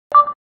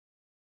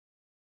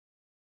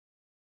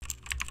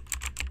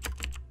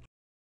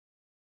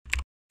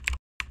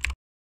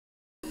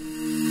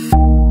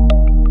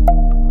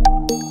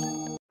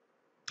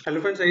Hello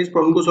friends, इस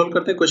problem को solve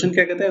करते हैं। क्वेश्चन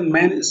क्या कहता है,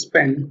 man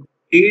spend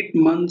 8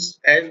 months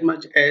as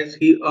much as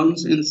he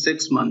earns in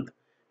 6 months.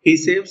 He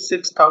saves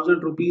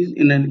 6,000 rupees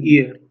in an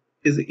year.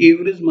 His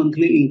average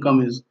monthly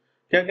income is।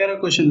 क्या कह रहा है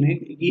क्वेश्चन में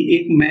कि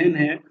एक मैन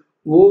है,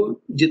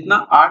 वो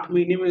जितना 8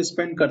 महीने में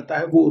स्पेंड करता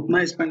है वो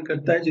उतना स्पेंड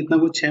करता है जितना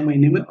वो 6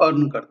 महीने में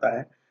अर्न करता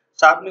है।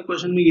 साथ में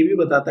क्वेश्चन में ये भी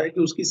बताता है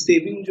कि उसकी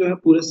सेविंग जो है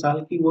पूरे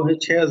साल की वो है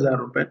 6,000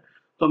 रुपए।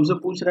 तो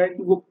हमसे पूछ रहा है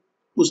कि वो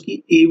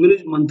उसकी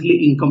एवरेज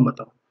मंथली इनकम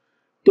बताओ।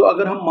 तो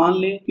अगर हम मान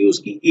लें कि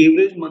उसकी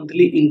एवरेज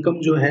मंथली इनकम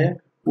जो है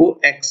वो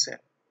x है,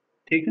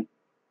 ठीक है,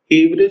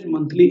 एवरेज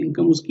मंथली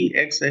इनकम उसकी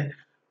x है,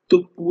 तो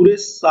पूरे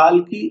साल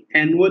की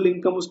एनुअल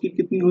इनकम उसकी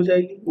कितनी हो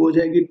जाएगी, वो हो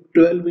जाएगी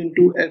 12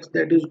 into x,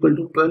 that is equal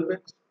to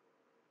 12x।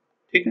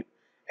 ठीक है,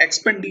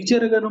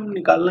 एक्सपेंडिचर अगर हम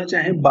निकालना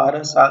चाहें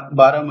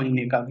 12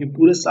 महीने का कि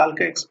पूरे साल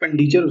का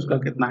एक्सपेंडिचर उसका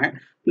कितना है,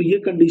 तो ये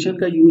कंडीशन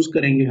का यूज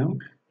करेंगे हम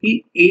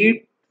कि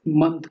 8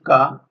 मंथ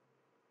का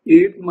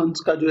 8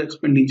 मंथ्स का जो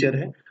एक्सपेंडिचर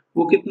है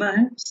वो कितना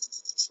है,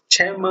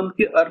 6 मंथ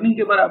की अर्निंग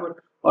के बराबर।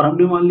 और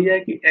हमने मान लिया है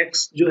कि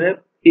x जो है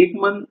 1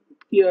 मंथ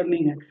की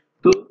अर्निंग है,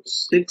 तो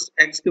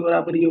 6x के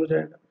बराबर ये हो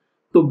जाएगा।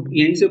 तो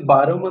यहीं से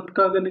 12 मंथ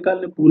का अगर निकाल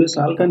लें, पूरे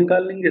साल का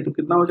निकाल लेंगे तो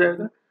कितना हो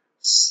जाएगा,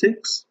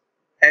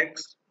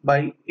 6x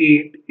बाई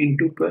 8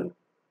 इंटू 12।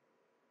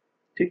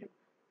 ठीक है,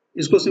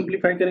 इसको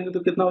सिंप्लीफाई करेंगे तो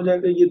कितना हो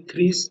जाएगा, ये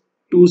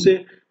 2 से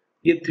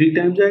ये 3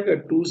 टाइम जाएगा,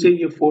 2 से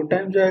ये 4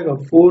 टाइम जाएगा,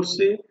 4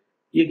 से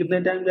ये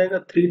कितने टाइम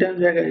जाएगा, 3 टाइम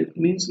जाएगा, इट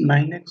मींस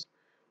 9x।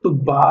 तो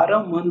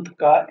 12 मंथ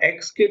का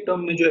x के टर्म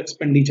में जो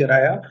एक्सपेंडिचर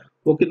आया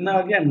वो कितना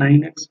आ गया,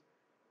 9x।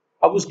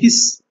 अब उसकी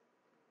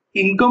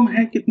इनकम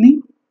है कितनी,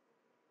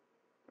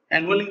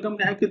 एनुअल इनकम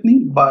है कितनी,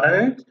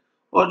 12x,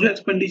 और जो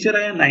एक्सपेंडिचर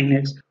आया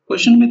 9x।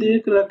 क्वेश्चन में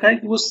देख रखा है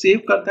कि वो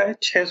सेव करता है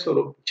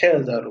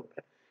 6,000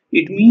 रुपए।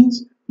 इट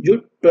मींस जो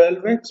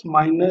 12x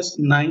माइनस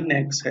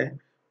 9x है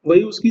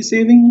वही उसकी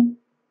सेविंग है,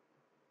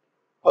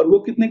 और वो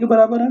कितने के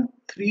बराबर है,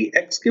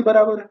 3x के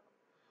बराबर है।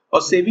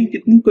 और सेविंग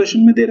कितनी क्वेश्चन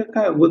में दे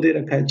रखा है, वो दे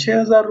रखा है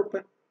 6,000 रुपए।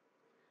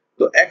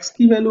 तो x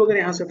की वैल्यू अगर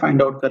यहाँ से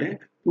फाइंड आउट करें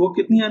तो वो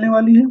कितनी आने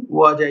वाली है,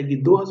 वो आ जाएगी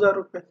 2,000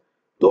 रुपए।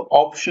 तो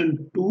ऑप्शन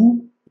 2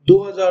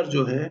 2000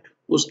 जो है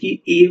उसकी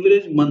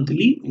एवरेज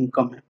मंथली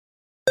इनकम है।